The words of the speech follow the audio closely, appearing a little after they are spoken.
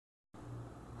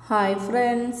Hi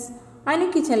friends, Anu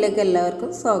കിച്ചണിലേക്ക്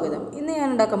എല്ലാവർക്കും സ്വാഗതം. ഇന്ന് ഞാൻ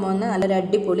ഉണ്ടാക്കാൻ പോകുന്ന നല്ലൊരു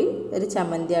അടിപൊളി ഒരു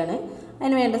ചമ്മന്തിയാണ്.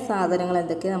 അതിന് വേണ്ട സാധനങ്ങൾ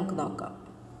എന്തൊക്കെയാണ് നമുക്ക് നോക്കാം.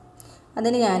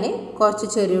 അതിന് ഞാൻ കുറച്ച്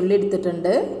ചെറിയുള്ളി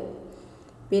എടുത്തിട്ടുണ്ട്,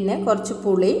 പിന്നെ കുറച്ച്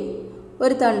പുളി,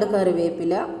 ഒരു തണ്ട്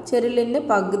കറിവേപ്പില, ചെറിയുള്ളിൻ്റെ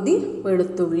പകുതി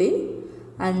വെളുത്തുള്ളി,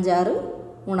 5-6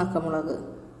 ഉണക്കമുളക്.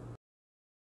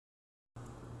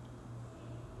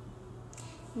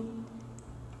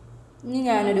 ഇനി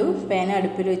ഞാനൊരു പാൻ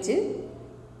അടുപ്പിൽ വെച്ച്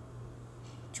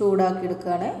ചൂടാക്കി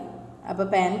എടുക്കുകയാണ്. അപ്പോൾ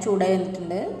പാൻ ചൂടായി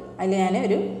വന്നിട്ടുണ്ട്. അതിൽ ഞാൻ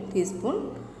ഒരു ടീസ്പൂൺ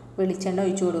വെളിച്ചെണ്ണ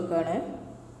ഒഴിച്ച് കൊടുക്കുകയാണ്.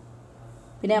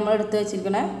 പിന്നെ നമ്മൾ എടുത്ത്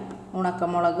വെച്ചിരിക്കുന്ന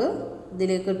ഉണക്കമുളക്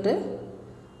ഇതിലേക്കിട്ട്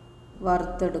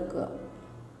വറുത്തെടുക്കുക.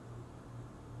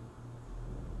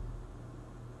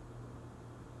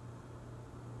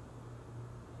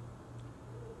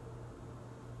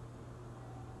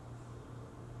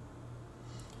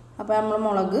 അപ്പോൾ നമ്മൾ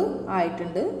മുളക്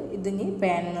ആയിട്ടുണ്ട്. ഇതിന്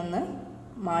പാനിൽ നിന്ന്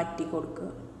മാറ്റി കൊടുക്കുക.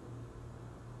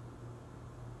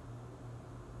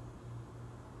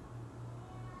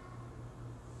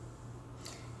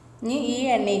 ഇനി ഈ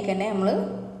എണ്ണയ്ക്ക് തന്നെ നമ്മൾ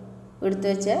എടുത്തു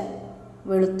വെച്ച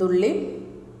വെളുത്തുള്ളിയും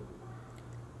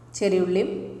ചെറിയുള്ളിയും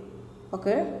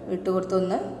ഒക്കെ ഇട്ട്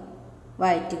കൊടുത്തൊന്ന്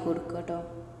വഴറ്റി കൊടുക്കുക കേട്ടോ.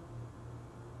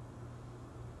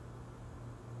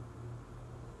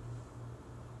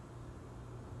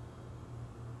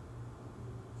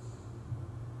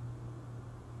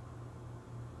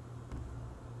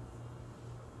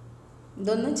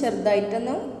 ഇതൊന്ന്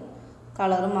ചെറുതായിട്ടൊന്ന്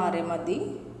കളറ് മാറിയാൽ മതി.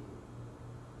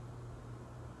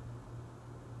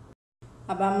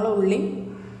 അപ്പം നമ്മൾ ഉള്ളി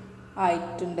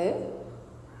ആയിട്ടുണ്ട്.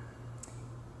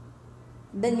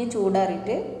 ഇതഞ്ഞ്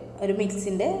ചൂടാറിയിട്ട് ഒരു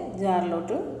മിക്സിൻ്റെ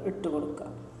ജാറിലോട്ട് ഇട്ട് കൊടുക്കുക.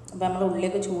 അപ്പം നമ്മൾ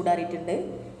ഉള്ളിയൊക്കെ ചൂടാറിയിട്ടുണ്ട്.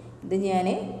 ഇത് ഞാൻ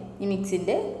ഈ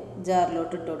മിക്സിൻ്റെ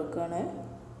ജാറിലോട്ട് ഇട്ട് കൊടുക്കുകയാണ്.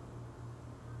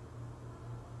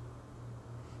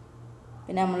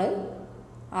 പിന്നെ നമ്മൾ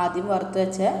ആദ്യം വറുത്ത്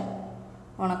വെച്ച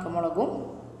ഉണക്കമുളകും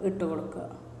ഇട്ട് കൊടുക്കുക.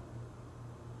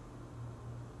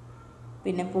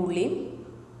 പിന്നെ പുളിയും,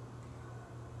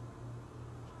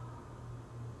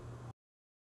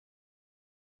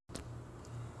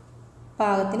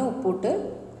 പാകത്തിന് ഉപ്പിട്ട്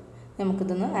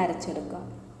നമുക്കിതൊന്ന് അരച്ചെടുക്കാം.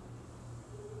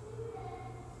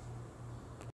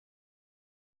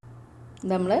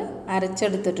 നമ്മൾ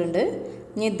അരച്ചെടുത്തിട്ടുണ്ട്.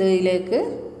 ഇനി ഇതിലേക്ക്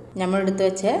നമ്മളെടുത്ത്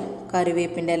വെച്ച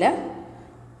കറിവേപ്പിൻ്റെ ഇല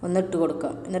ഒന്ന് ഇട്ട്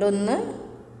കൊടുക്കാം. എന്നിട്ട് ഒന്ന്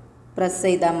പ്രസ്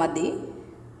ചെയ്താൽ മതി,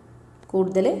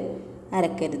 കൂടുതൽ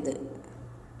അരക്കരുത്.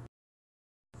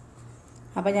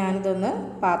 അപ്പോൾ ഞാനിതൊന്ന്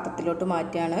പാത്രത്തിലോട്ട്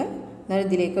മാറ്റുകയാണ്. എന്നിട്ട്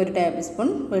ഇതിലേക്ക് ഒരു ടേബിൾ സ്പൂൺ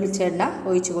വെളിച്ചെണ്ണ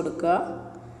ഒഴിച്ച് കൊടുക്കുക.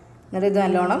 എന്നിട്ട് ഇത്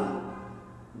നല്ലോണം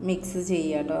മിക്സ്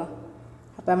ചെയ്യുക കേട്ടോ.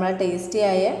 അപ്പോൾ നമ്മളെ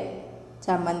ടേസ്റ്റിയായ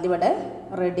ചമ്മന്തി ഇവിടെ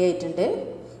റെഡി ആയിട്ടുണ്ട്.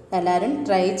 എല്ലാവരും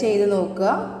ട്രൈ ചെയ്ത്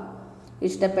നോക്കുക.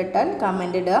 ഇഷ്ടപ്പെട്ടാൽ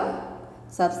കമൻ്റ് ഇടുക.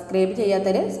 സബ്സ്ക്രൈബ്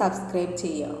ചെയ്യാത്തവർ സബ്സ്ക്രൈബ്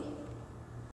ചെയ്യുക.